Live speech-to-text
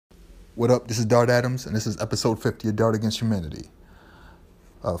What up? This is Dart Adams, and this is episode 50 of Dart Against Humanity.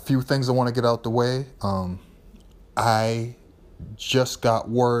 A few things I want to get out the way. I just got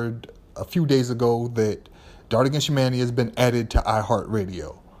word a few days ago that Dart Against Humanity has been added to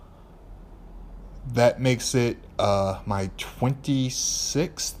iHeartRadio. That makes it my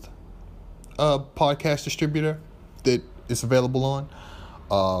 26th podcast distributor that it's available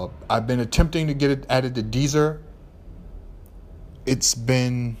on. I've been attempting to get it added to Deezer. It's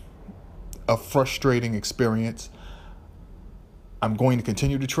been a frustrating experience. I'm going to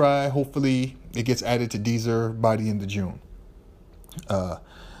continue to try. Hopefully it gets added to Deezer by the end of June.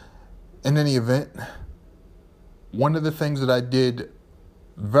 In any event, one of the things that I did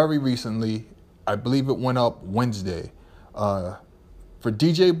very recently, I believe it went up Wednesday. For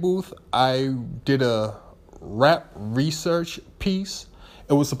DJ Booth, I did a rap research piece.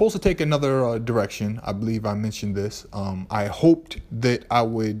 It was supposed to take another direction. I believe I mentioned this. I hoped that I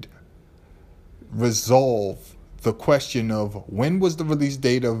would resolve the question of when was the release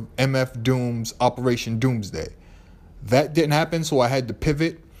date of MF Doom's Operation Doomsday. That didn't happen, so I had to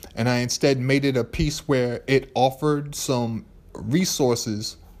pivot, and I instead made it a piece where it offered some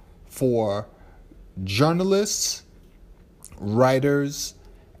resources for journalists, writers,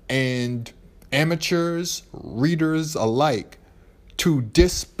 and amateurs, readers alike to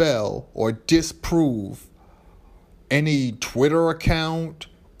dispel or disprove any Twitter account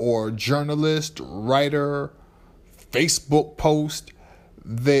or journalist, writer, Facebook post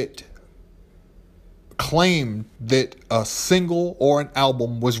that claimed that a single or an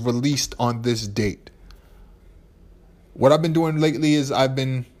album was released on this date. What I've been doing lately is I've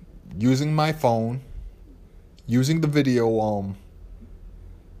been using my phone, using the video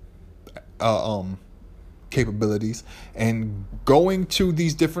capabilities, and going to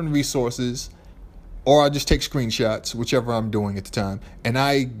these different resources, or I just take screenshots, whichever I'm doing at the time, and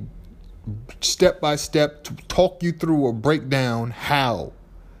I step by step to talk you through or break down how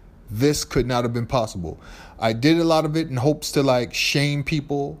this could not have been possible. I did a lot of it in hopes to shame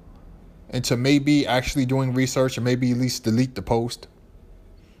people into maybe actually doing research or maybe at least delete the post.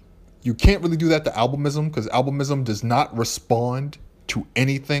 You can't really do that to Albumism because Albumism does not respond to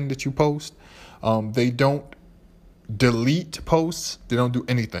anything that you post. They don't delete posts. They don't do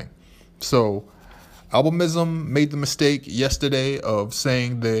anything. So Albumism made the mistake yesterday of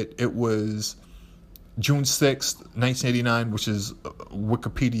saying that it was June 6th, 1989, which is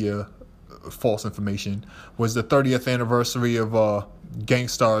Wikipedia false information, was the 30th anniversary of Gang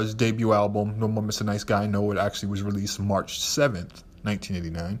Starr's debut album, No More Mr. Nice Guy. No, it actually was released March 7th,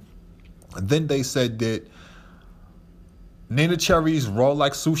 1989. And then they said that Nana Cherry's Raw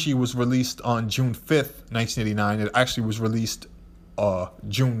Like Sushi was released on June 5th, 1989. It actually was released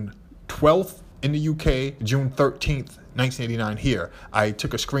June 12th in the UK, June 13th, 1989 here. I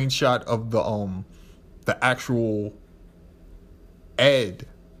took a screenshot of the actual ad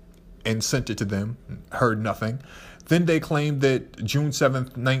and sent it to them. Heard nothing. Then they claimed that June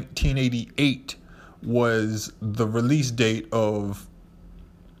 7th, 1988 was the release date of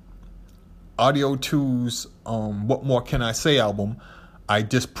Audio 2's What More Can I Say album. I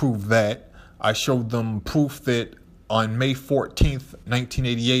disproved that. I showed them proof that on May 14th,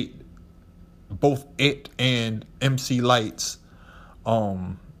 1988, both it and MC Lyte's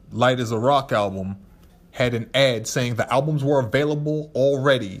Light as a Rock album had an ad saying the albums were available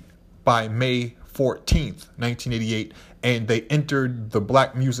already by May 14th, 1988, and they entered the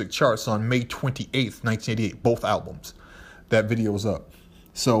black music charts on May 28th, 1988, both albums. That video's up.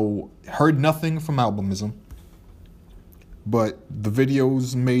 So, heard nothing from Albumism, but the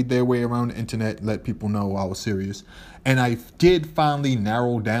videos made their way around the internet, let people know I was serious. And I did finally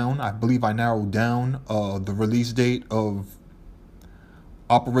narrowed down the release date of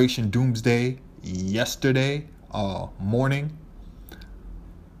Operation Doomsday yesterday morning.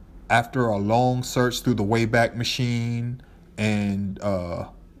 After a long search through the Wayback Machine and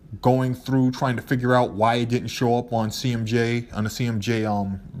going through trying to figure out why it didn't show up on the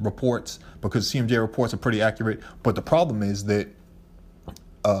CMJ reports, because CMJ reports are pretty accurate. But the problem is that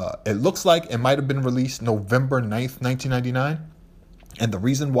it looks like it might have been released November 9th, 1999. And the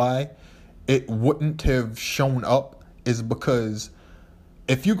reason why it wouldn't have shown up is because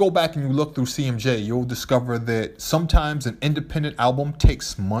if you go back and you look through CMJ, you'll discover that sometimes an independent album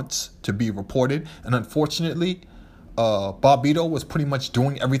takes months to be reported. And unfortunately, Bobbito was pretty much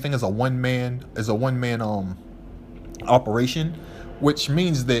doing everything as a one-man operation, which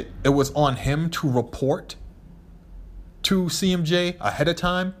means that it was on him to report to CMJ ahead of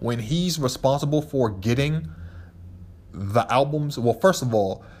time when he's responsible for getting the albums. Well, first of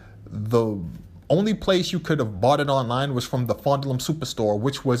all, the only place you could have bought it online was from the Fondlem Superstore,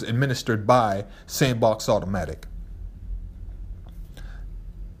 which was administered by Sandbox Automatic.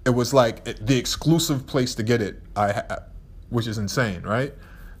 It was like the exclusive place to get it, which is insane, right?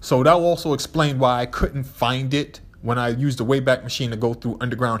 So that will also explain why I couldn't find it when I used the Wayback Machine to go through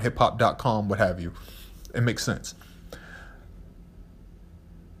undergroundhiphop.com, what have you. It makes sense.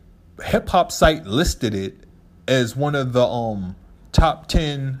 Hip Hop site listed it as one of the top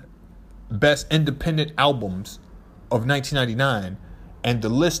 10 best independent albums of 1999, and the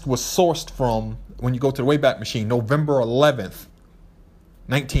list was sourced from, when you go to the Wayback Machine, November 11th,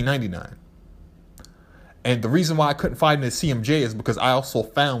 1999. And the reason why I couldn't find it at CMJ is because I also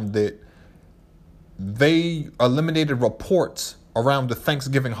found that they eliminated reports around the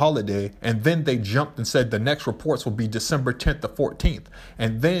Thanksgiving holiday, and then they jumped and said the next reports will be December 10th to 14th.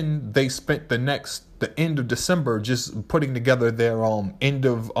 And then they spent the end of December just putting together their end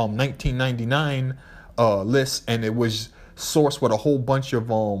of 1999 list, and it was sourced with a whole bunch of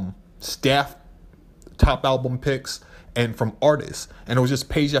staff top album picks and from artists, and it was just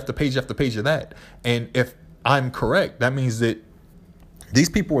page after page after page of that. And if I'm correct, that means that these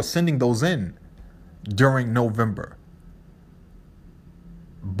people were sending those in during November,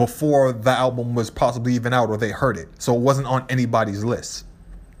 before the album was possibly even out or they heard it. So it wasn't on anybody's list,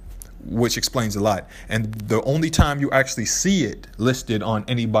 which explains a lot. And the only time you actually see it listed on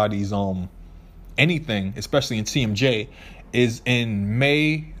anybody's anything, especially in CMJ, is in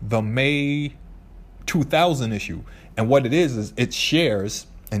the May 2000 issue. And what it is it shares,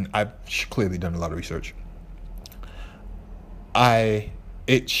 and I've clearly done a lot of research,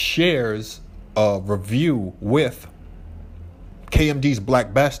 it shares a review with KMD's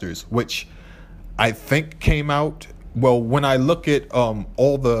Black Bastards, which I think came out, well, when I look at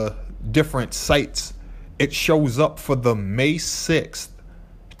all the different sites, it shows up for the May 6th,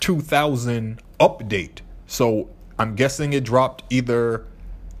 2000 update. So I'm guessing it dropped either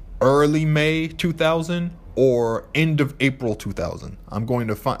early May 2000 or end of April 2000. I'm going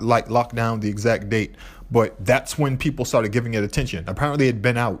to lock down the exact date, but that's when people started giving it attention. Apparently it had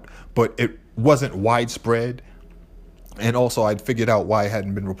been out, but it wasn't widespread. And also I'd figured out why it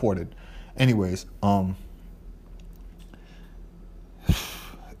hadn't been reported. Anyways,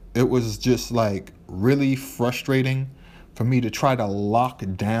 it was just like really frustrating for me to try to lock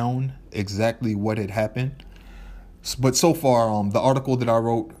down exactly what had happened. But so far, the article that I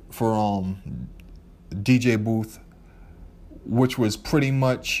wrote for DJ Booth, which was pretty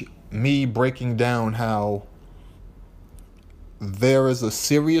much me breaking down how there is a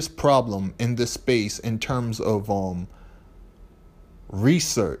serious problem in this space in terms of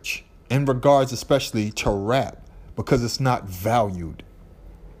research in regards especially to rap, because it's not valued,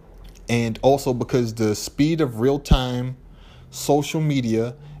 and also because the speed of real-time social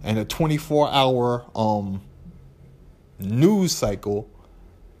media and a 24-hour news cycle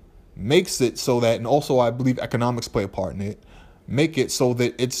makes it so that, and also I believe economics play a part in it, make it so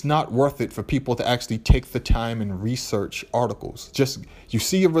that it's not worth it for people to actually take the time and research articles. Just, you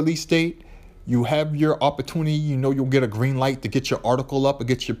see a release date, you have your opportunity, you'll get a green light to get your article up or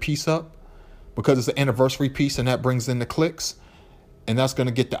get your piece up because it's an anniversary piece, and that brings in the clicks, and that's going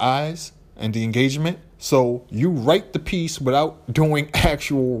to get the eyes and the engagement. So you write the piece without doing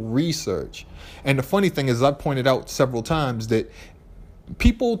actual research. And the funny thing is, I've pointed out several times that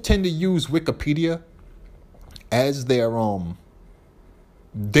people tend to use Wikipedia as their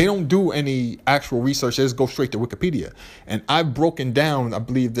they don't do any actual research. They just go straight to Wikipedia. And I've broken down, I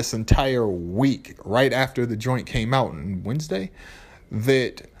believe, this entire week, right after the joint came out on Wednesday,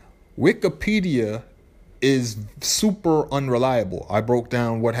 that Wikipedia is super unreliable. I broke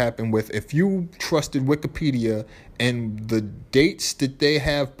down what happened with, if you trusted Wikipedia and the dates that they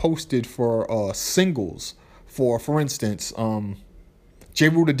have posted for singles, for instance, J.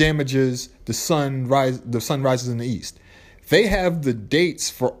 Rue the Damages, The Sun Rises in the East. They have the dates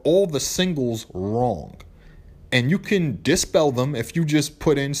for all the singles wrong. And you can dispel them if you just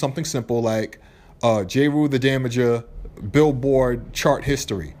put in something simple like J. Rue the Damager Billboard chart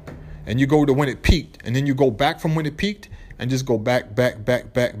history. And you go to when it peaked. And then you go back from when it peaked and just go back.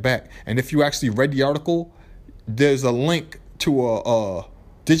 And if you actually read the article, there's a link to a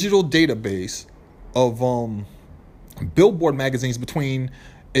digital database of Billboard magazines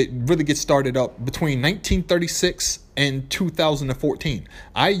it really gets started up between 1936 and 2014.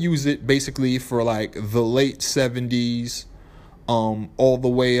 I use it basically for like the late 70s, all the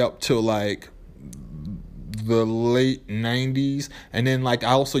way up to like the late 90s. And then like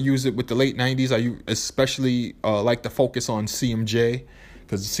I also use it with the late 90s. I especially like to focus on CMJ,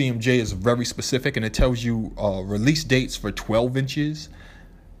 because CMJ is very specific and it tells you release dates for 12 inches.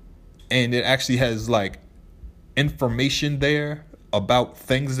 and it actually has like information there about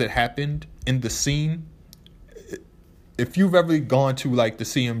things that happened in the scene. If you've ever gone to like the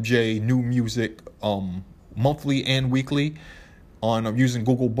CMJ New Music monthly and weekly on using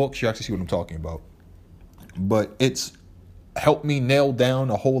Google Books, you actually see what I'm talking about. But it's helped me nail down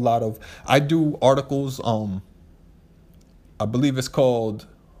a whole lot of. I do articles. I believe it's called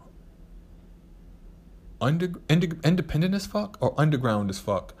Independent as Fuck or Underground as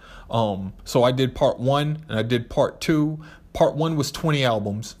Fuck. So I did part 1 and I did part 2. Part 1 was 20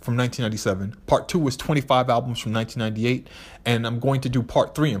 albums from 1997. Part 2 was 25 albums from 1998. And I'm going to do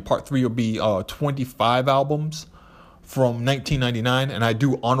part 3. And part 3 will be 25 albums from 1999. And I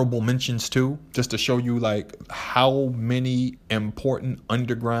do honorable mentions too, just to show you like how many important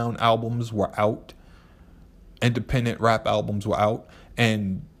underground albums were out. Independent rap albums were out.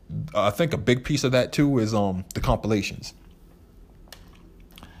 And I think a big piece of that too is the compilations.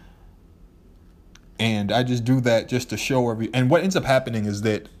 And I just do that just to show and what ends up happening is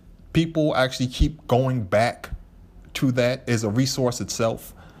that people actually keep going back to that as a resource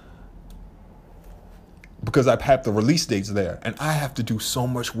itself, because I have the release dates there, and I have to do so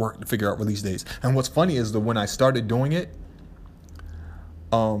much work to figure out release dates. And what's funny is that when I started doing it,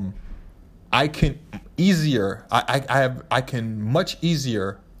 I can easier. I can much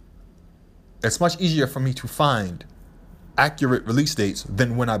easier. It's much easier for me to find accurate release dates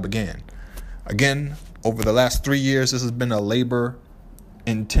than when I began. Again, over the last 3 years, this has been a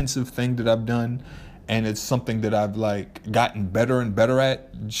labor-intensive thing that I've done, and it's something that I've like gotten better and better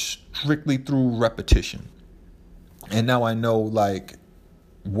at strictly through repetition. And now I know like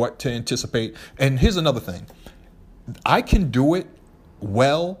what to anticipate. And here's another thing: I can do it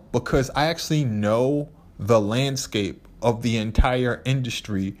well because I actually know the landscape of the entire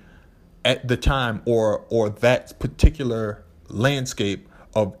industry at the time, or that particular landscape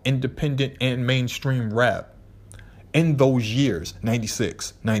of independent and mainstream rap in those years,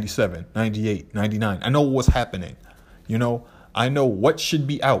 96, 97, 98, 99. I know what's happening. You know, I know what should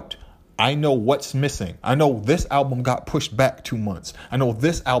be out. I know what's missing. I know this album got pushed back 2 months. I know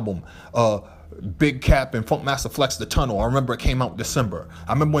this album, Big Cap and Funkmaster Flex, The Tunnel, I remember it came out in December.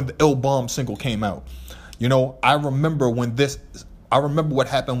 I remember when the Ill Bomb single came out. You know, I remember what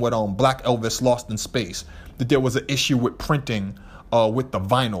happened with Black Elvis, Lost in Space, that there was an issue with printing with the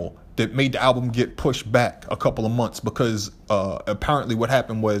vinyl that made the album get pushed back a couple of months, because apparently what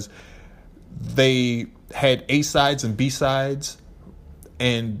happened was they had A-sides and B-sides,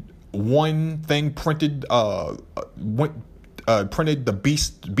 and one thing printed the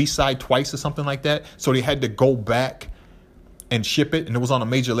B-side twice or something like that, so they had to go back and ship it, and it was on a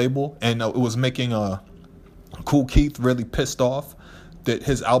major label, and it was making Kool Keith really pissed off that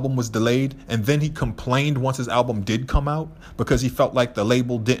his album was delayed. And then he complained once his album did come out because he felt like the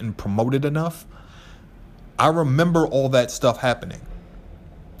label didn't promote it enough. I remember all that stuff happening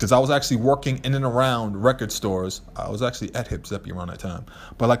because I was actually working in and around record stores. I was actually at Hip Zeppy around that time,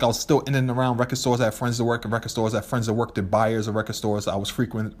 but like I was still in and around record stores. I had friends that worked at record stores. I had friends that worked at buyers of record stores. I was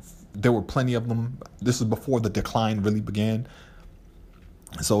frequent. There were plenty of them. This is before the decline really began.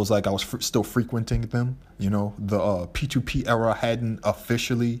 So it was like I was still frequenting them. You know, the P2P era hadn't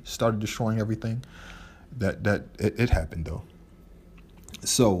officially started destroying everything. It happened though.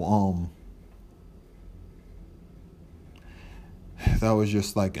 So that was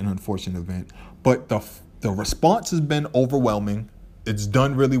just like an unfortunate event. But the response has been overwhelming. It's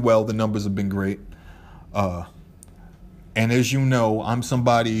done really well. The numbers have been great. And as you know, I'm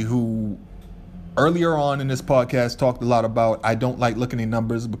somebody who earlier on in this podcast talked a lot about I don't like looking at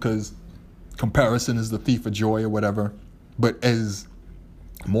numbers because comparison is the thief of joy or whatever. But as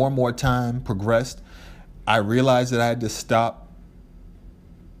more and more time progressed, I realized that I had to stop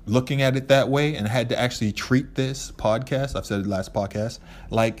looking at it that way and had to actually treat this podcast, I've said it last podcast,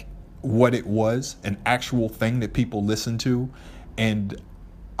 like what it was, an actual thing that people listen to. And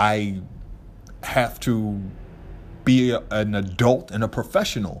I have to be an adult and a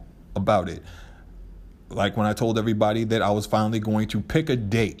professional about it. Like when I told everybody that I was finally going to pick a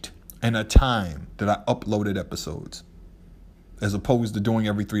date and a time that I uploaded episodes, as opposed to doing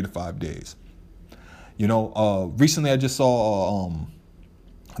every 3 to 5 days. You know, recently I just saw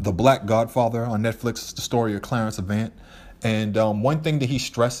The Black Godfather on Netflix, the story of Clarence Avant. And one thing that he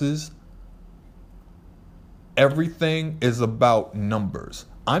stresses, everything is about numbers.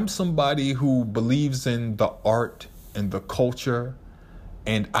 I'm somebody who believes in the art and the culture,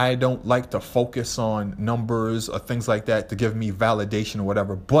 and I don't like to focus on numbers or things like that to give me validation or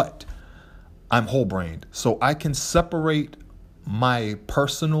whatever, but I'm whole-brained. So I can separate my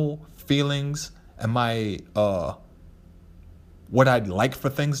personal feelings and my what I'd like for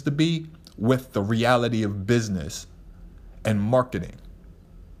things to be with the reality of business and marketing.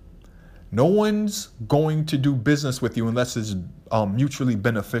 No one's going to do business with you unless it's mutually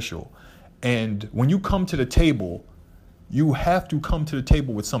beneficial. And when you come to the table, you have to come to the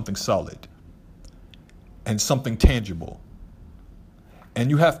table with something solid and something tangible. And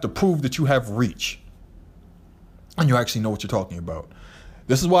you have to prove that you have reach and you actually know what you're talking about.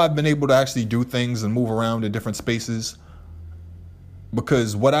 This is why I've been able to actually do things and move around in different spaces,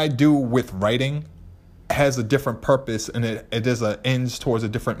 because what I do with writing has a different purpose, and it is a ends towards a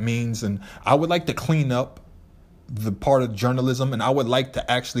different means. And I would like to clean up the part of journalism, and I would like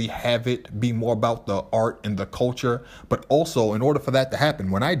to actually have it be more about the art and the culture. But also, in order for that to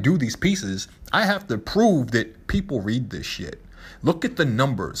happen, when I do these pieces, I have to prove that people read this shit. Look at the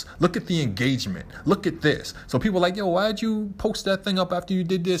numbers. Look at the engagement. Look at this. So people are like, yo, why'd you post that thing up after you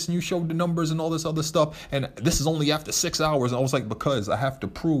did this and you showed the numbers and all this other stuff? And this is only after 6 hours. And I was like, because I have to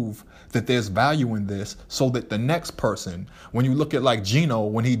prove that there's value in this so that the next person, when you look at like Gino,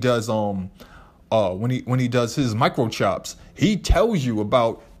 when he does when he does his micro chops, he tells you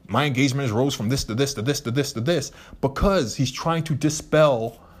about my engagement has rose from this to this to this to this to this, because he's trying to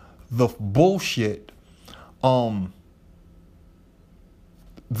dispel the bullshit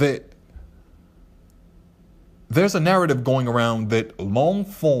that there's a narrative going around that long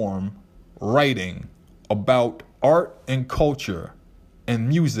form writing about art and culture and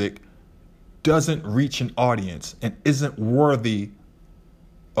music doesn't reach an audience and isn't worthy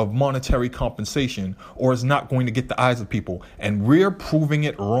of monetary compensation, or is not going to get the eyes of people. And we're proving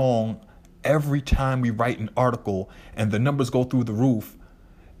it wrong every time we write an article, and the numbers go through the roof,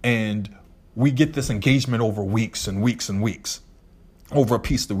 and we get this engagement over weeks and weeks and weeks over a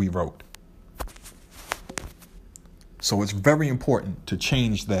piece that we wrote. So it's very important to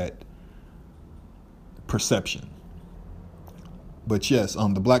change that perception. But yes,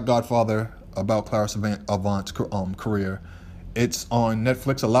 The Black Godfather, about Clarence Avant's career, it's on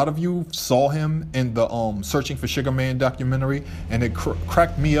Netflix. A lot of you saw him in the Searching for Sugar Man documentary, and it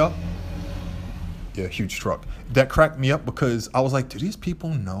cracked me up. Yeah, huge truck. That cracked me up because I was like, do these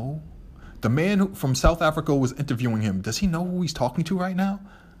people know? The man from South Africa was interviewing him. Does he know who he's talking to right now?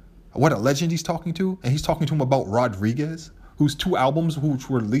 What a legend he's talking to. And he's talking to him about Rodriguez, whose 2 albums, which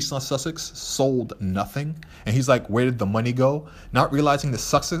were released on Sussex, sold nothing. And he's like, where did the money go? Not realizing that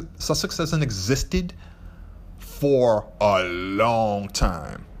Sussex hasn't existed for a long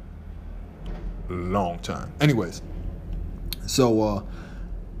time. Anyways, so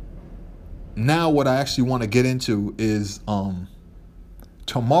now what I actually want to get into is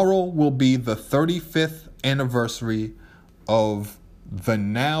tomorrow will be the 35th anniversary of the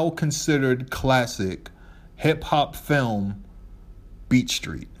now considered classic hip-hop film Beat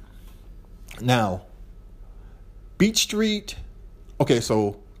Street. Now, Beat Street, okay,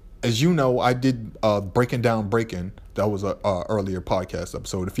 so as you know, I did Breaking Down Breaking. That was a earlier podcast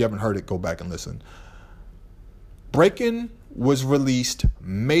episode. If you haven't heard it, go back and listen. Breaking was released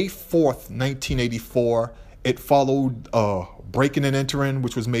May 4th, 1984. It followed Breaking and Entering,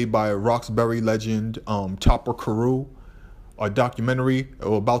 which was made by Roxbury legend Topper Carew, a documentary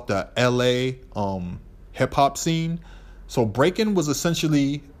about the LA hip-hop scene. So Breaking was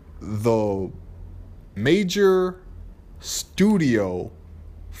essentially the major studio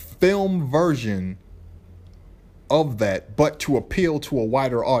film version of that, but to appeal to a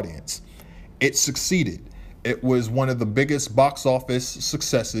wider audience. It succeeded. It was one of the biggest box office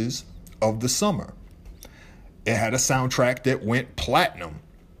successes of the summer. It had a soundtrack that went platinum.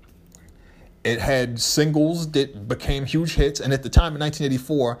 It had singles that became huge hits. And at the time in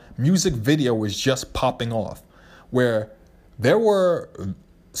 1984, music video was just popping off, where there were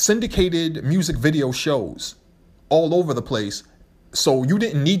syndicated music video shows all over the place. So you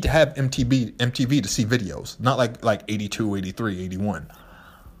didn't need to have MTV to see videos, not like 82, 83, 81.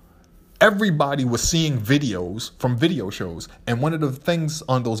 Everybody was seeing videos from video shows. And one of the things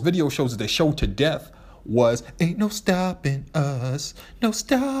on those video shows that they showed to death was Ain't No Stopping Us, No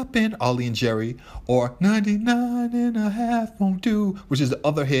Stopping Ollie and Jerry, or 99 and a Half Won't Do, which is the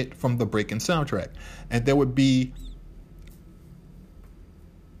other hit from the Breaking soundtrack. And there would be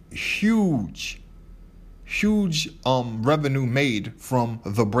huge revenue made from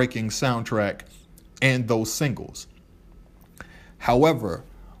the Breaking soundtrack and those singles. However,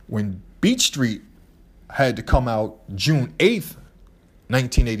 when Beat Street had to come out June 8th,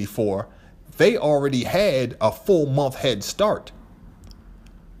 1984, they already had a full month head start.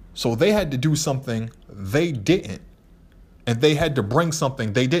 So they had to do something they didn't. And they had to bring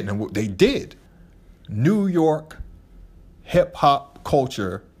something they didn't. And what they did, New York hip-hop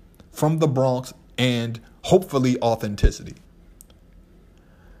culture from the Bronx and hopefully authenticity.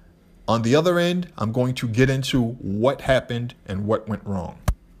 On the other end, I'm going to get into what happened and what went wrong.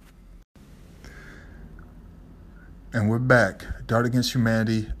 And we're back. Dart Against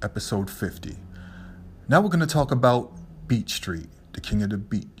Humanity, episode 50. Now we're going to talk about Beat Street, the king of the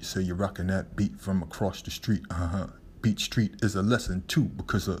beat. You say you're rocking that beat from across the street. Beat Street is a lesson too,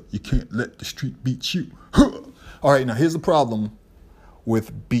 because you can't let the street beat you. All right, now here's the problem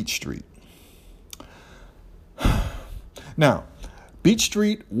with Beat Street. Now, Beat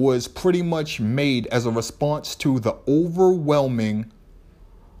Street was pretty much made as a response to the overwhelming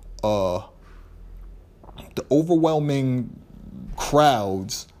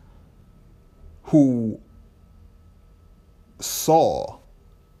crowds who saw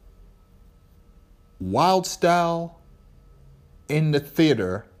Wild Style in the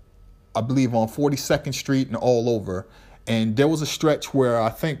theater, I believe on 42nd Street and all over. And there was a stretch where I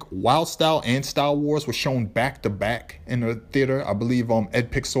think Wild Style and Style Wars were shown back to back in the theater. I believe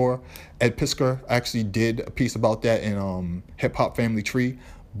Ed Piskor actually did a piece about that in Hip Hop Family Tree.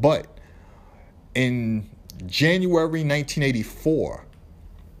 But in January 1984,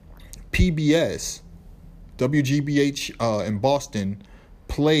 PBS, WGBH in Boston,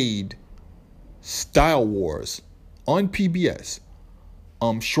 played Style Wars on PBS.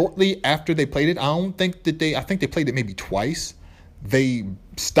 Shortly after they played it, I think they played it maybe twice. They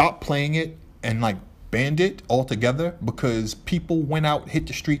stopped playing it and banned it altogether because people went out, hit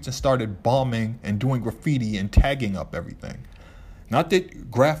the streets and started bombing and doing graffiti and tagging up everything. Not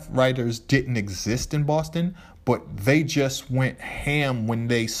that graph writers didn't exist in Boston, but they just went ham when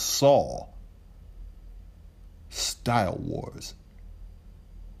they saw Style Wars.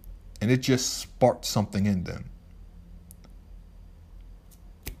 And it just sparked something in them.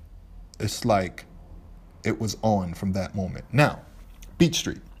 It's like it was on from that moment. Now, Beat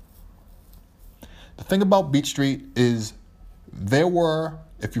Street. The thing about Beat Street is there were,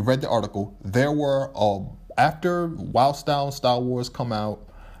 if you read the article, after Wild Style and Style Wars come out,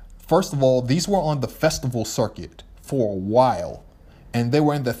 first of all, these were on the festival circuit for a while. And they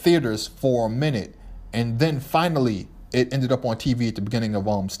were in the theaters for a minute. And then finally, it ended up on TV at the beginning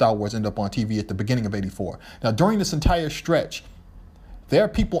of, Style Wars ended up on TV at the beginning of 84. Now, during this entire stretch, there are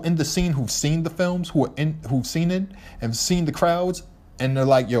people in the scene who've seen the films, who've seen it and seen the crowds, and they're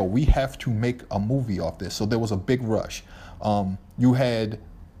like, yo, we have to make a movie off this. So there was a big rush. You had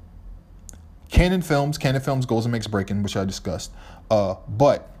Cannon Films Goes and Makes Breaking, which I discussed.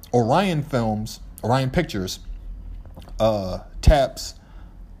 But Orion Pictures, taps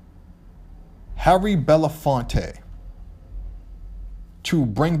Harry Belafonte to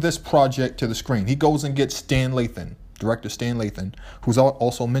bring this project to the screen. He goes and gets director Stan Lathan, who's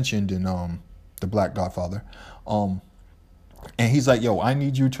also mentioned in The Black Godfather. And he's like, yo, I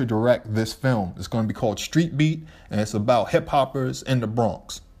need you to direct this film. It's going to be called Street Beat, and it's about hip-hoppers in the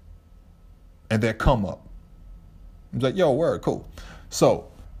Bronx and their come-up. He's like, yo, word, cool.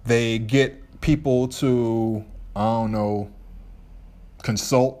 So they get people to,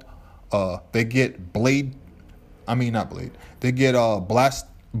 consult. They get They get Blast,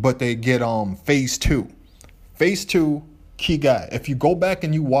 but they get Phase 2. Phase 2, key guy. If you go back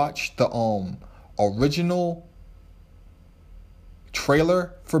and you watch the original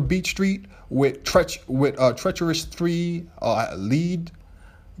trailer for Beat Street with Treacherous 3 lead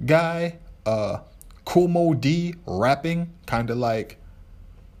guy, Kool Moe Dee rapping, kind of like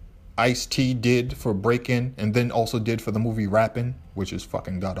Ice-T did for Breakin' and then also did for the movie Rappin', which is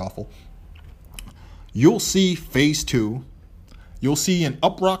fucking god awful. You'll see Phase 2. You'll see an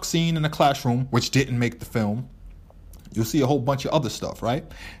up-rock scene in a classroom, which didn't make the film. You'll see a whole bunch of other stuff, right?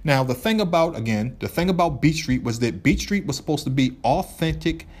 Now, the thing about Beat Street was that Beat Street was supposed to be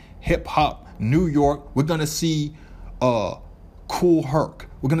authentic hip-hop New York. We're going to see Kool Herc.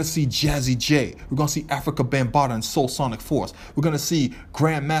 We're going to see Jazzy J. We're going to see Africa Bambaataa and Soul Sonic Force. We're going to see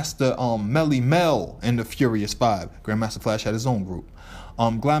Grandmaster Melly Mel and the Furious Five. Grandmaster Flash had his own group.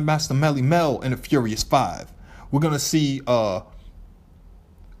 Grandmaster Melly Mel and the Furious Five. We're going to see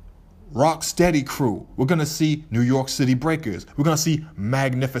Rocksteady Crew. We're going to see New York City Breakers. We're going to see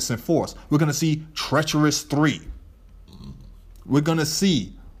Magnificent Force. We're going to see Treacherous 3. We're going to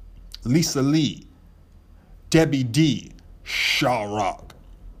see Lisa Lee, Debbie D, Shaw Rock.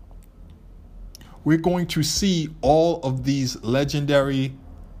 We're going to see all of these legendary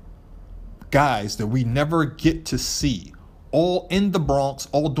guys that we never get to see, all in the Bronx,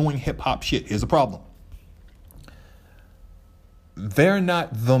 all doing hip-hop shit. Here's the problem. They're not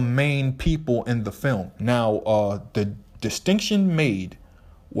the main people in the film. Now, the distinction made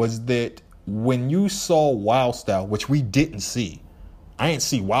was that when you saw Wild Style, which we didn't see, I didn't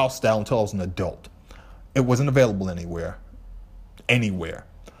see Wild Style until I was an adult. It wasn't available anywhere.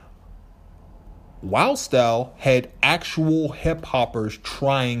 Wild Style had actual hip hoppers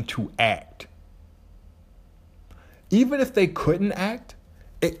trying to act. Even if they couldn't act,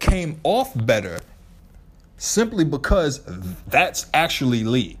 it came off better simply because that's actually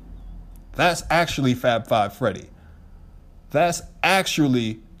Lee. That's actually Fab Five Freddy. That's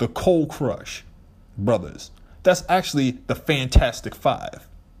actually the Cold Crush brothers. That's actually the Fantastic Five.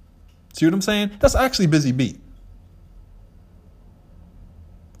 See what I'm saying? That's actually Busy Bee.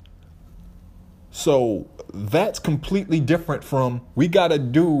 So that's completely different from, we got a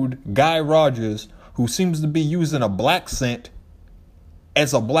dude, Guy Rogers, who seems to be using a black scent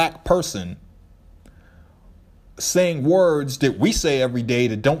as a black person, saying words that we say every day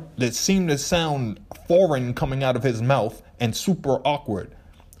that seem to sound foreign coming out of his mouth and super awkward.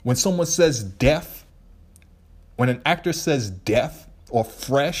 When someone says deaf, when an actor says deaf or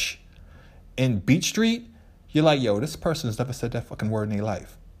fresh in Beat Street, you're like, yo, this person's never said that fucking word in their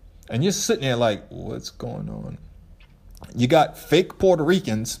life. And you're sitting there like, what's going on? You got fake Puerto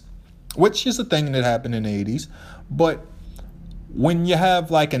Ricans, which is a thing that happened in the 80s. But when you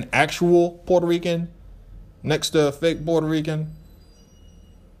have like an actual Puerto Rican next to a fake Puerto Rican,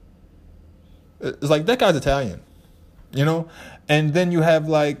 it's like, that guy's Italian, you know? And then you have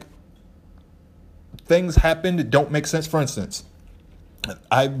like things happen that don't make sense. For instance,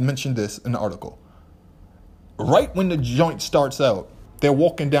 I mentioned this in the article. Right when the joint starts out, they're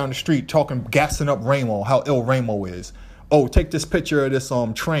walking down the street talking, gassing up Ramo, how ill Ramo is. Oh, take this picture of this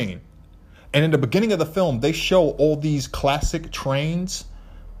train. And in the beginning of the film, they show all these classic trains,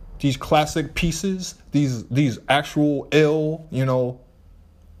 these classic pieces, these actual ill, you know,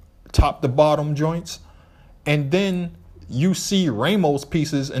 top to bottom joints. And then you see Ramo's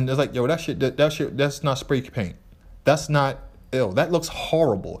pieces and it's like, yo, that shit, that's not spray paint. That's not ill. That looks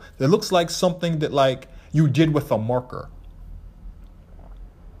horrible. It looks like something that like you did with a marker.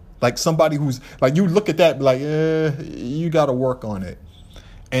 Like somebody who's like, you look at that like, you got to work on it.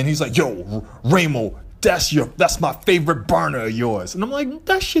 And he's like, yo, Ramo, that's my favorite burner of yours. And I'm like,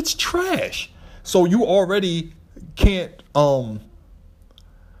 that shit's trash. So you already can't,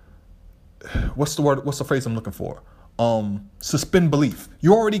 what's the word? What's the phrase I'm looking for? Suspend belief.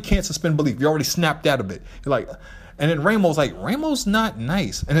 You already can't suspend belief. You already snapped out of it. You're like, and then Ramo's like, Ramo's not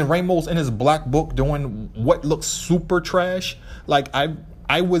nice. And then Ramo's in his black book doing what looks super trash. Like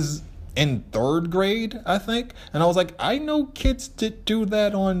I was in 3rd grade, I think. And I was like, I know kids that do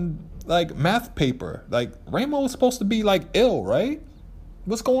that on like math paper. Like Ramo is supposed to be like ill, right?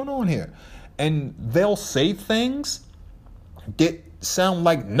 What's going on here? And they'll say things that sound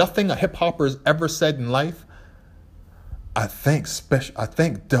like nothing a hip hopper's ever said in life. I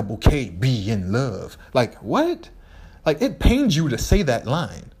think Double K be in love. Like what? Like it pains you to say that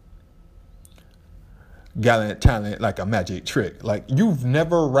line. Gallant talent like a magic trick. Like you've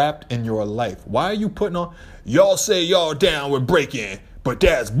never rapped in your life. Why are you putting on, y'all say y'all down with breaking, but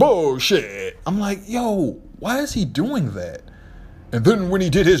that's bullshit. I'm like, yo, why is he doing that? And then when he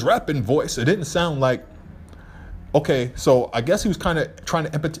did his rapping voice, it didn't sound like, okay, so I guess he was kind of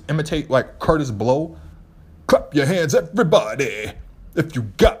trying to imitate like Curtis Blow. Clap your hands, everybody, if you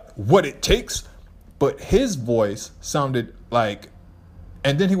got what it takes. But his voice sounded like,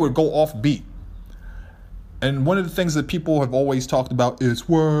 and then he would go off beat. And one of the things that people have always talked about is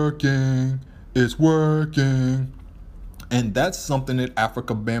working. And that's something that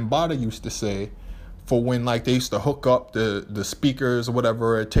Afrika Bambaataa used to say for when like they used to hook up the speakers or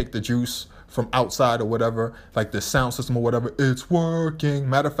whatever, take the juice from outside or whatever, like the sound system or whatever. It's working.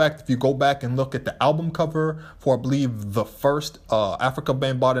 Matter of fact, if you go back and look at the album cover for, I believe, the first Afrika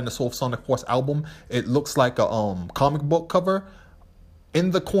Bambaataa and the Soul Sonic Force album, it looks like a comic book cover.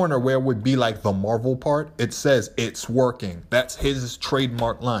 In the corner where it would be like the Marvel part, it says it's working. That's his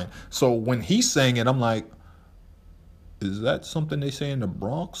trademark line. So when he's saying it, I'm like, is that something they say in the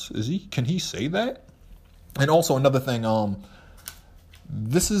Bronx? Can he say that? And also another thing,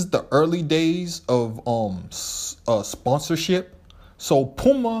 this is the early days of sponsorship. So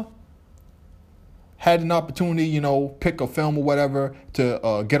Puma had an opportunity, you know, pick a film or whatever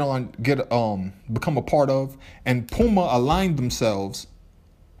to become a part of, and Puma aligned themselves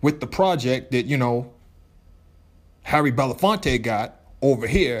with the project that, you know, Harry Belafonte got over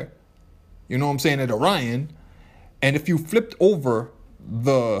here, you know what I'm saying, at Orion. And if you flipped over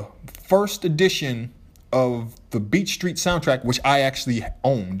the first edition of the Beat Street soundtrack, which I actually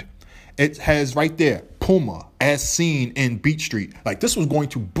owned, it has right there, Puma, as seen in Beat Street. Like, this was going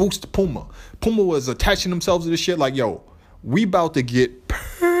to boost Puma. Puma was attaching themselves to this shit like, yo, we about to get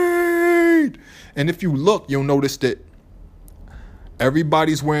paid. And if you look, you'll notice that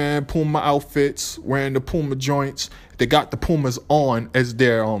everybody's wearing Puma outfits, wearing the Puma joints. They got the Pumas on as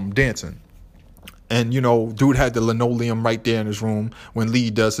they're dancing. And, dude had the linoleum right there in his room when Lee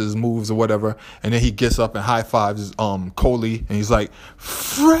does his moves or whatever. And then he gets up and high fives Coley. And he's like,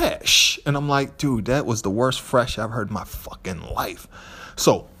 fresh. And I'm like, dude, that was the worst fresh I've heard in my fucking life.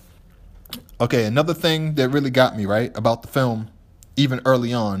 So, okay, another thing that really got me, right, about the film, even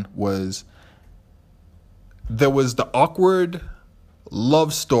early on, was there was the awkward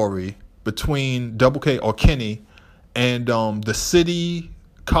love story between Double K or Kenny and the city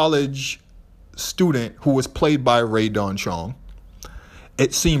college student who was played by Ray Don Chong.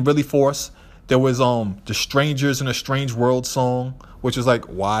 It seemed really forced. There was the Strangers in a Strange World song, which was like,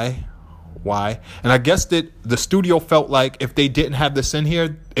 why? And I guess that the studio felt like if they didn't have this in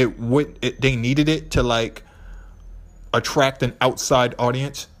here, they needed it to like attract an outside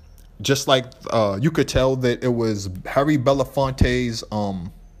audience. Just like you could tell that it was Harry Belafonte's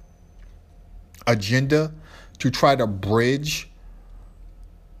agenda to try to bridge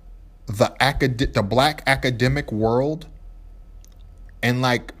the black academic world and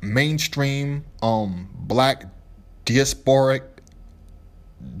like mainstream black diasporic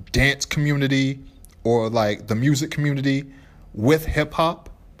dance community or like the music community with hip hop.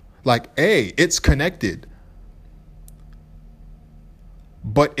 Like, hey, it's connected.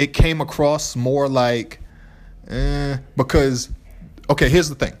 But it came across more like because, okay, here's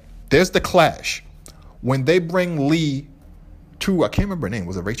the thing. There's the clash. When they bring Lee to, I can't remember her name,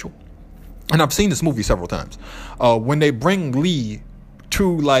 was it Rachel? And I've seen this movie several times. When they bring Lee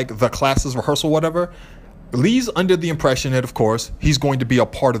to like the classes rehearsal, whatever, Lee's under the impression that, of course, he's going to be a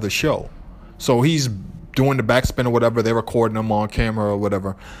part of the show. So he's doing the backspin or whatever. They're recording him on camera or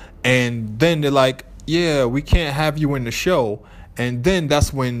whatever. And then they're like, yeah, we can't have you in the show. And then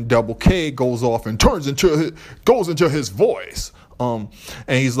that's when Double K goes off and goes into his voice. And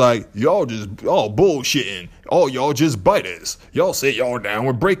he's like, y'all bullshitting. Oh, y'all just biters. Y'all say y'all down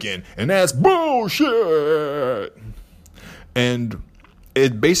with breaking, and that's bullshit. And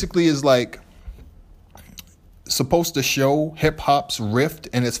it basically is like supposed to show hip hop's rift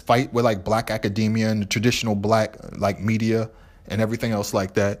and its fight with like black academia and the traditional black like media and everything else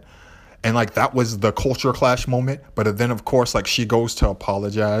like that. And like that was the culture clash moment. But then, of course, like she goes to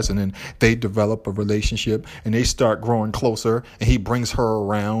apologize and then they develop a relationship and they start growing closer and he brings her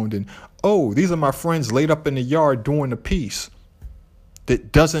around and, oh, these are my friends laid up in the yard doing a piece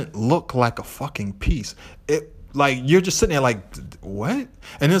that doesn't look like a fucking piece. It like you're just sitting there like, what?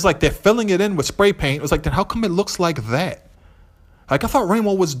 And it's like they're filling it in with spray paint. It was like, then how come it looks like that? Like I thought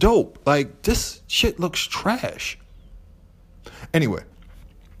Rainbow was dope. Like this shit looks trash. Anyway.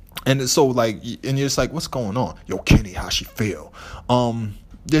 And so like, and you're just like, what's going on? Yo, Kenny, how she feel?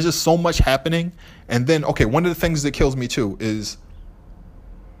 There's just so much happening. And then, okay, one of the things that kills me too is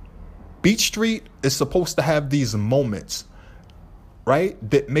Beach Street is supposed to have these moments, right?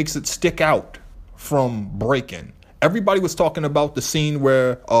 That makes it stick out from Breaking. Everybody was talking about the scene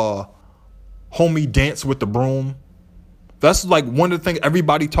where homie danced with the broom. That's like one of the things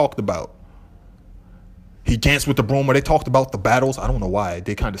everybody talked about. He danced with the broom, or they talked about the battles. I don't know why.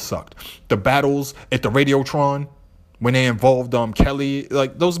 They kind of sucked. The battles at the Radiotron when they involved Kelly,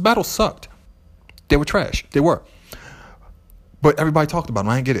 like those battles sucked. They were trash. They were. But everybody talked about them.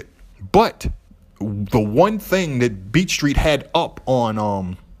 I didn't get it. But the one thing that Beach Street had up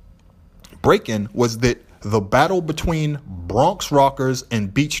on Breakin' was that the battle between Bronx Rockers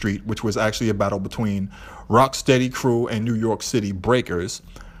and Beach Street, which was actually a battle between Rocksteady Crew and New York City Breakers,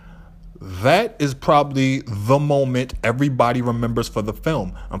 that is probably the moment everybody remembers for the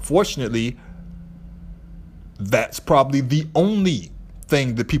film. Unfortunately, that's probably the only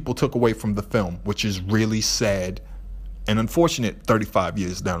thing that people took away from the film, which is really sad and unfortunate 35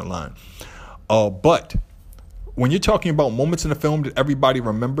 years down the line. But when you're talking about moments in the film that everybody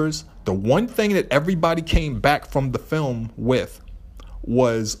remembers, the one thing that everybody came back from the film with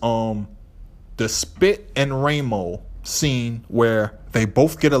was the Spit and Ramo scene where they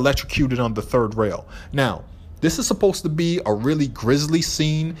both get electrocuted on the third rail. Now, this is supposed to be a really grisly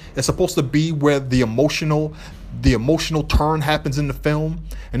scene. It's supposed to be where the emotional turn happens in the film.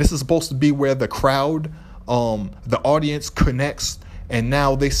 And this is supposed to be where the crowd, the audience connects. And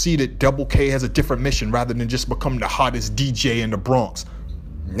now they see that Double K has a different mission rather than just become the hottest DJ in the Bronx.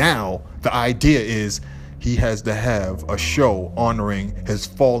 Now, the idea is he has to have a show honoring his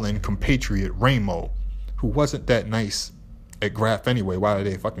fallen compatriot, Ramo, who wasn't that nice at Graph anyway. Why are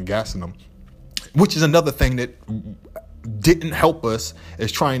they fucking gassing him? Which is another thing that didn't help us,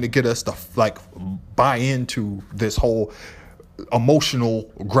 is trying to get us to like buy into this whole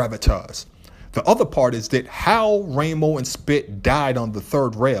emotional gravitas. The other part is that how Ramo and Spit died on the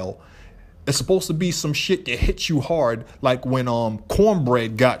third rail is supposed to be some shit that hits you hard, like when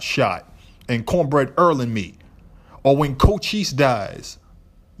Cornbread got shot and Cornbread Earl and Me, or when Cochise dies,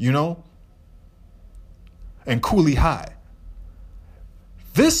 you know, and Cooley High.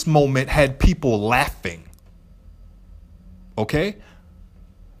 This moment had people laughing. Okay?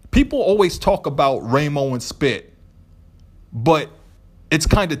 People always talk about Ramo and Spit, but it's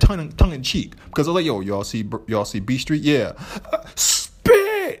kind of tongue in cheek, because they're like, yo, y'all see B Street? Yeah.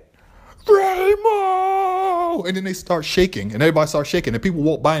 Spit! Ramo! And then they start shaking, and everybody starts shaking, and people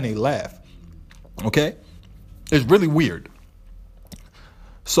walk by and they laugh. Okay? It's really weird.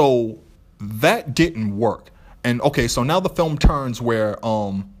 So that didn't work. And okay, so now the film turns where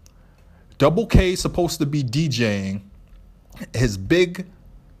Double K is supposed to be DJing his big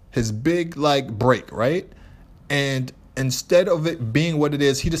like break, right? And instead of it being what it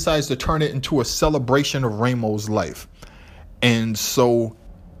is, he decides to turn it into a celebration of Ramo's life. And so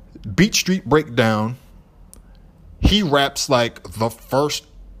Beat Street Breakdown, he raps like the first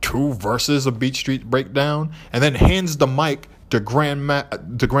 2 verses of Beat Street Breakdown, and then hands the mic to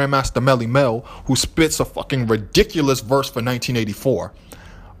Grandmaster Melly Mel, who spits a fucking ridiculous verse for 1984.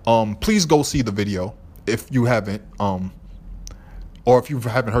 Please go see the video if you haven't, or if you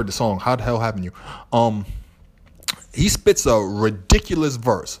haven't heard the song. How the hell haven't you? He spits a ridiculous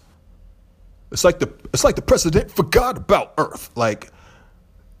verse. It's like the president forgot about Earth, like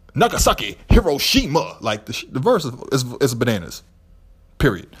Nagasaki, Hiroshima. Like the verse is bananas.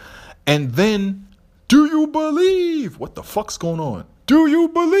 Period. And then, do you believe? What the fuck's going on? Do you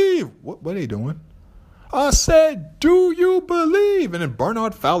believe? What are they doing? I said, do you believe? And then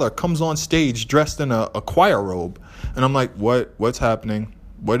Bernard Fowler comes on stage dressed in a choir robe. And I'm like, what's happening?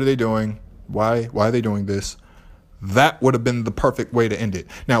 What are they doing? Why are they doing this? That would have been the perfect way to end it.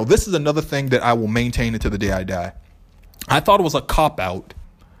 Now, this is another thing that I will maintain until the day I die. I thought it was a cop-out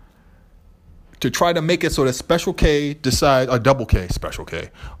to try to make it so that Special K decides, or Double K, Special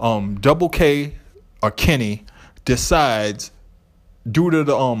K, Double K or Kenny decides, due to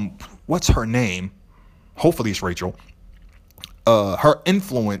the, what's her name? Hopefully it's Rachel. Her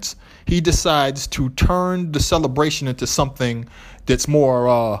influence, he decides to turn the celebration into something that's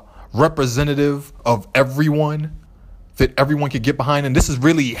more representative of everyone, that everyone could get behind. And this is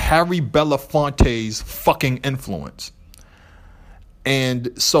really Harry Belafonte's fucking influence.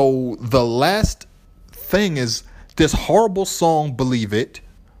 And so the last thing is this horrible song, Believe It,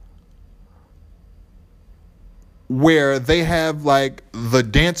 where they have like the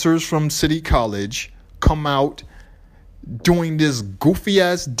dancers from City College come out doing this goofy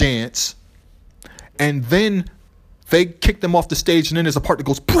ass dance, and then they kick them off the stage, and then there's a part that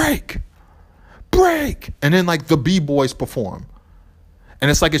goes break, and then like the B-boys perform,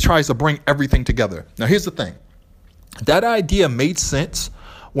 and it's like it tries to bring everything together. Now here's the thing. That idea made sense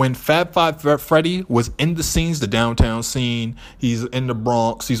when Fab Five Freddy was in the scenes, the downtown scene. He's in the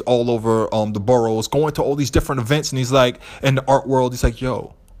Bronx. He's all over the boroughs, going to all these different events. And he's like, in the art world, he's like,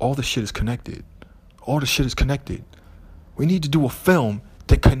 yo, all this shit is connected. All this shit is connected. We need to do a film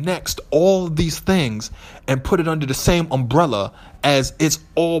that connects all of these things and put it under the same umbrella as it's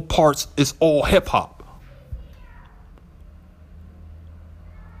all parts, it's all hip hop.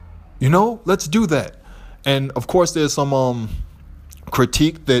 You know, let's do that. And of course, there's some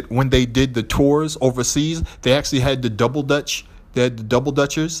critique that when they did the tours overseas, they actually had the double Dutch. They had the double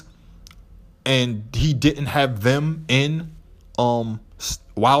Dutchers, and he didn't have them in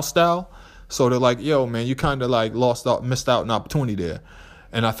Wild Style. So they're like, yo, man, you kind of like missed out an opportunity there.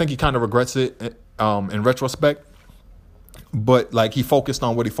 And I think he kind of regrets it in retrospect. But like he focused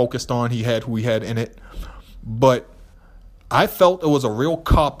on what he focused on. He had who he had in it. But I felt it was a real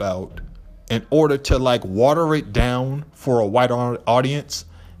cop-out in order to like water it down for a wider audience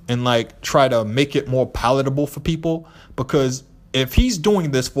and like try to make it more palatable for people. Because if he's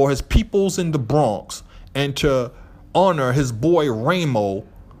doing this for his peoples in the Bronx and to honor his boy Ramo,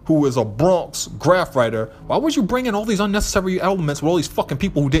 who is a Bronx graph writer, why would you bring in all these unnecessary elements with all these fucking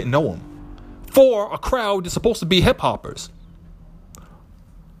people who didn't know him for a crowd that's supposed to be hip hoppers?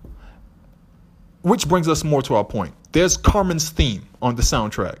 Which brings us more to our point. There's Carmen's theme on the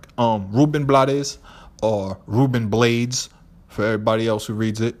soundtrack. Ruben Blades, or Ruben Blades, for everybody else who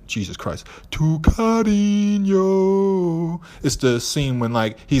reads it. Jesus Christ. Tu cariño. It's the scene when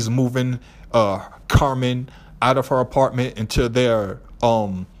like he's moving Carmen out of her apartment into their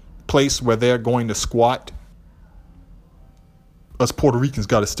place where they're going to squat. Us Puerto Ricans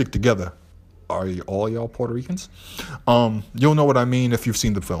got to stick together. Are all y'all Puerto Ricans? You'll know what I mean if you've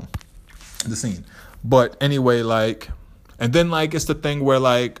seen the film. The scene. But anyway, like, and then like it's the thing where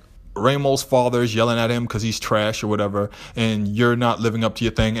like Ramo's father is yelling at him because he's trash or whatever, and you're not living up to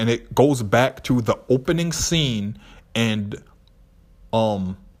your thing, and it goes back to the opening scene and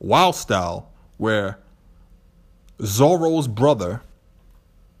Wild Style, where Zorro's brother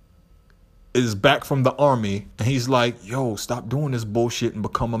is back from the army and he's like, yo, stop doing this bullshit and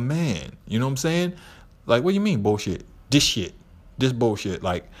become a man. You know what I'm saying? Like, what do you mean bullshit? This bullshit.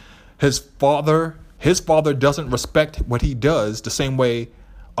 Like, his father doesn't respect what he does the same way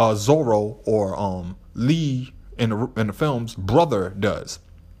Zorro or Lee in the film's brother does.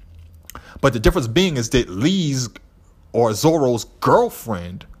 But the difference being is that Lee's or Zorro's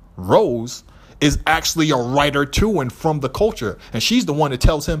girlfriend, Rose, is actually a writer too and from the culture. And she's the one that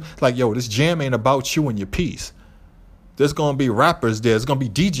tells him, like, yo, this jam ain't about you and your piece. There's going to be rappers there. There's going to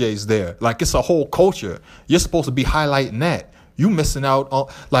be DJs there. Like, it's a whole culture. You're supposed to be highlighting that. You missing out on,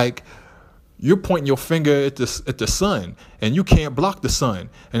 like, you're pointing your finger at the sun, and you can't block the sun.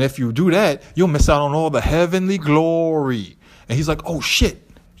 And if you do that, you'll miss out on all the heavenly glory. And he's like, oh, shit.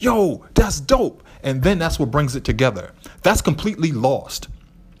 Yo, that's dope. And then that's what brings it together. That's completely lost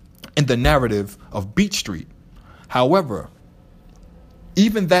in the narrative of Beat Street. However,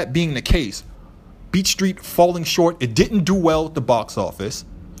 even that being the case, Beat Street falling short, it didn't do well at the box office.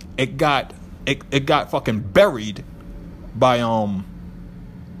 It got fucking buried by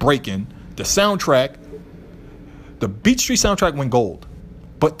Breaking. The soundtrack, the Beat Street soundtrack went gold.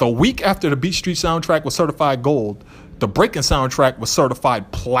 But the week after the Beat Street soundtrack was certified gold, the Breaking soundtrack was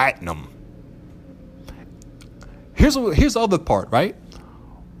certified platinum. Here's the other part, right?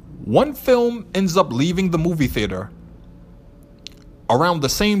 One film ends up leaving the movie theater around the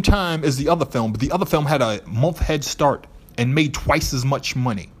same time as the other film, but the other film had a month head start and made twice as much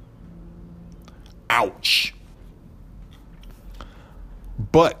money. Ouch.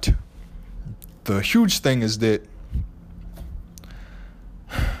 But the huge thing is that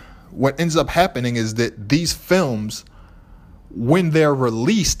what ends up happening is that these films, when they're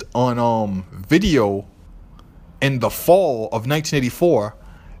released on video in the fall of 1984,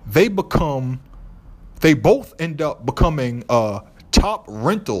 they both end up becoming top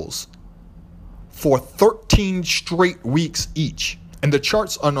rentals for 13 straight weeks each. And the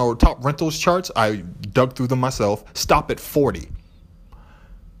charts on our top rentals charts, I dug through them myself, stop at 40.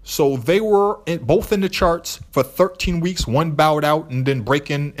 So they were both in the charts for 13 weeks. One bowed out, and then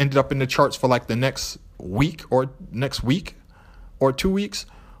Breaking ended up in the charts for like the next week or 2 weeks.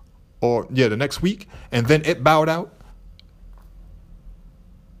 The next week. And then it bowed out.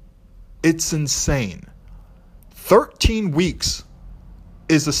 It's insane. 13 weeks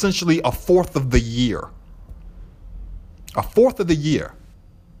is essentially a fourth of the year. A fourth of the year.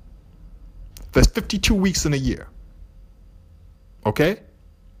 There's 52 weeks in a year. Okay?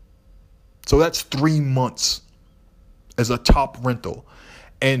 So that's 3 months as a top rental.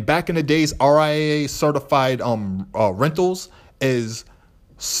 And back in the days, RIAA certified rentals is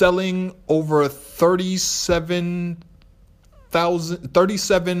selling over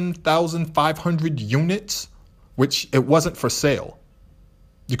 37,500 units, which it wasn't for sale.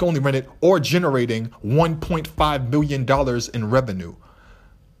 You can only rent it, or generating $1.5 million in revenue.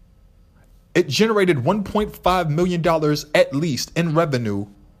 It generated $1.5 million at least in revenue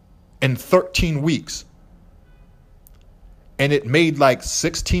in 13 weeks. And it made like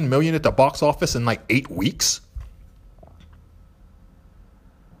 $16 million at the box office in like 8 weeks.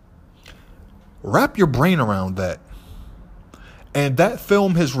 Wrap your brain around that. And that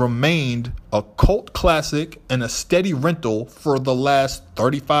film has remained a cult classic and a steady rental for the last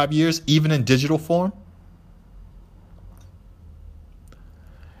 35 years, even in digital form.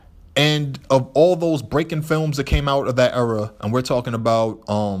 And of all those Breaking films that came out of that era, and we're talking about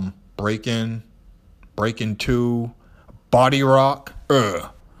Breaking 2, Body Rock,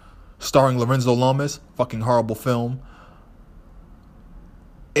 starring Lorenzo Lamas, fucking horrible film.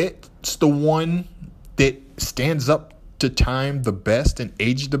 It's the one that stands up to time the best and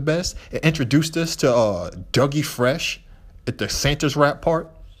aged the best. It introduced us to Dougie Fresh at the Santa's rap part.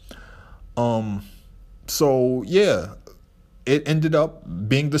 So yeah, it ended up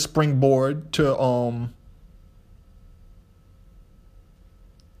being the springboard to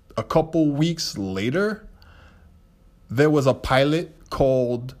a couple weeks later, there was a pilot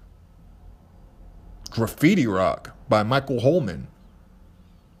called Graffiti Rock by Michael Holman.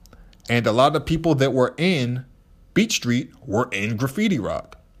 And a lot of people that were in Beat Street were in Graffiti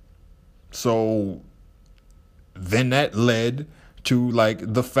Rock. So then that led to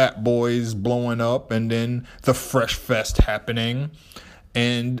like the Fat Boys blowing up, and then the Fresh Fest happening,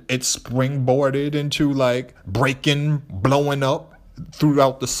 and it springboarded into like Breaking blowing up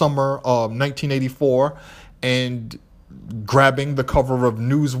throughout the summer of 1984 and grabbing the cover of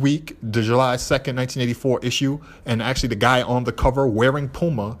Newsweek, the July 2nd, 1984 issue. And actually the guy on the cover wearing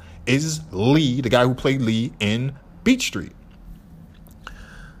Puma is Lee, the guy who played Lee in Beat Street.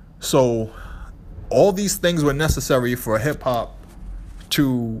 So all these things were necessary for hip hop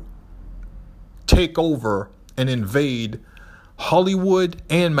to take over and invade Hollywood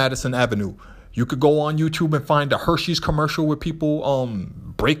and Madison Avenue. You could go on YouTube and find a Hershey's commercial with people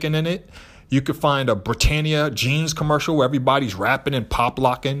breaking in it. You could find a Britannia jeans commercial where everybody's rapping and pop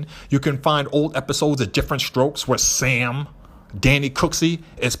locking. You can find old episodes of Different Strokes where Sam, Danny Cooksey,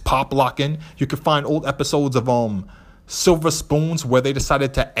 is pop locking. You can find old episodes of Silver Spoons where they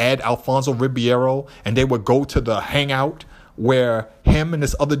decided to add Alfonso Ribeiro, and they would go to the hangout where him and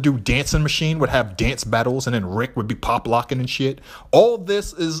this other dude, Dancing Machine, would have dance battles, and then Rick would be pop locking and shit. All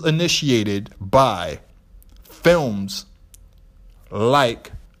this is initiated by films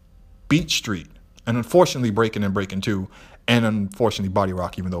like Beat Street, and unfortunately Breaking and Breaking 2, and unfortunately Body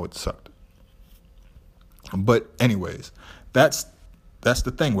Rock, even though it sucked. But anyways, that's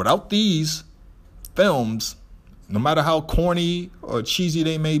the thing. Without these films, no matter how corny or cheesy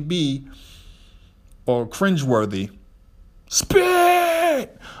they may be, or cringeworthy,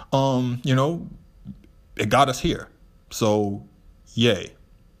 spit, it got us here. So, yay.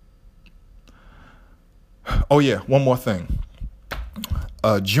 Oh yeah, one more thing.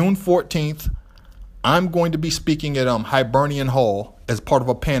 June 14th, I'm going to be speaking at Hibernian Hall as part of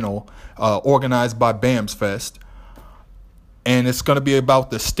a panel organized by BAMS Fest. And it's going to be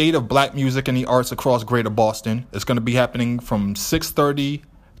about the state of black music and the arts across Greater Boston. It's going to be happening from 6:30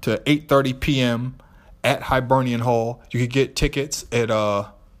 to 8:30 p.m. at Hibernian Hall. You can get tickets at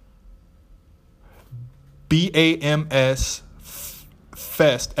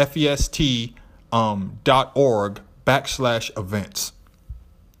BAMSfest.org/events.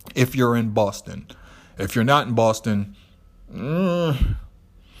 If you're in Boston. If you're not in Boston,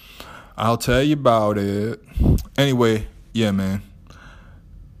 I'll tell you about it. Anyway, yeah, man.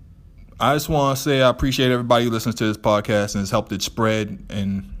 I just want to say I appreciate everybody who listens to this podcast and has helped it spread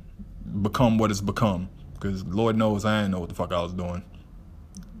and become what it's become. Because Lord knows I didn't know what the fuck I was doing.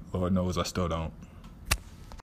 Lord knows I still don't.